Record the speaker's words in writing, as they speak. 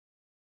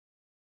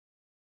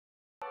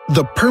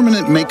The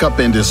permanent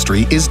makeup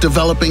industry is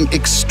developing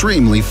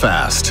extremely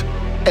fast.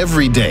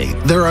 Every day,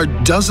 there are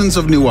dozens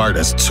of new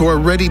artists who are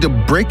ready to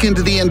break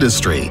into the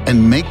industry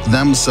and make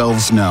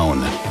themselves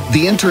known.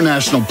 The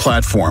international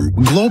platform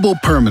Global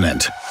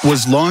Permanent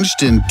was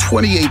launched in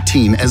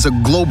 2018 as a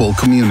global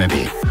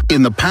community.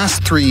 In the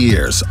past 3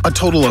 years, a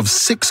total of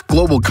 6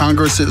 global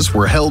congresses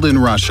were held in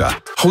Russia,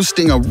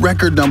 hosting a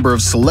record number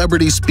of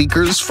celebrity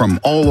speakers from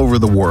all over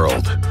the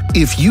world.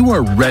 If you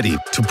are ready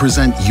to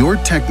present your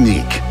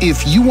technique,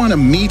 if you want to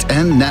meet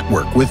and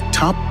network with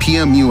top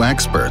PMU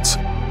experts,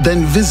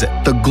 then visit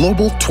the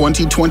Global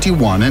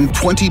 2021 and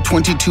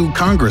 2022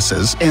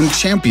 Congresses and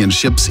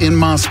Championships in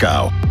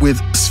Moscow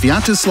with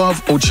Sviatoslav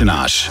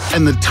Ochinash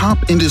and the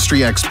top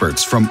industry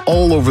experts from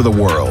all over the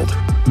world.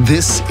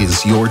 This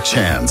is your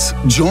chance.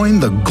 Join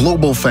the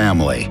global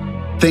family.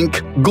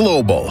 Think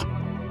global.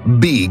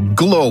 Be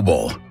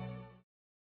global.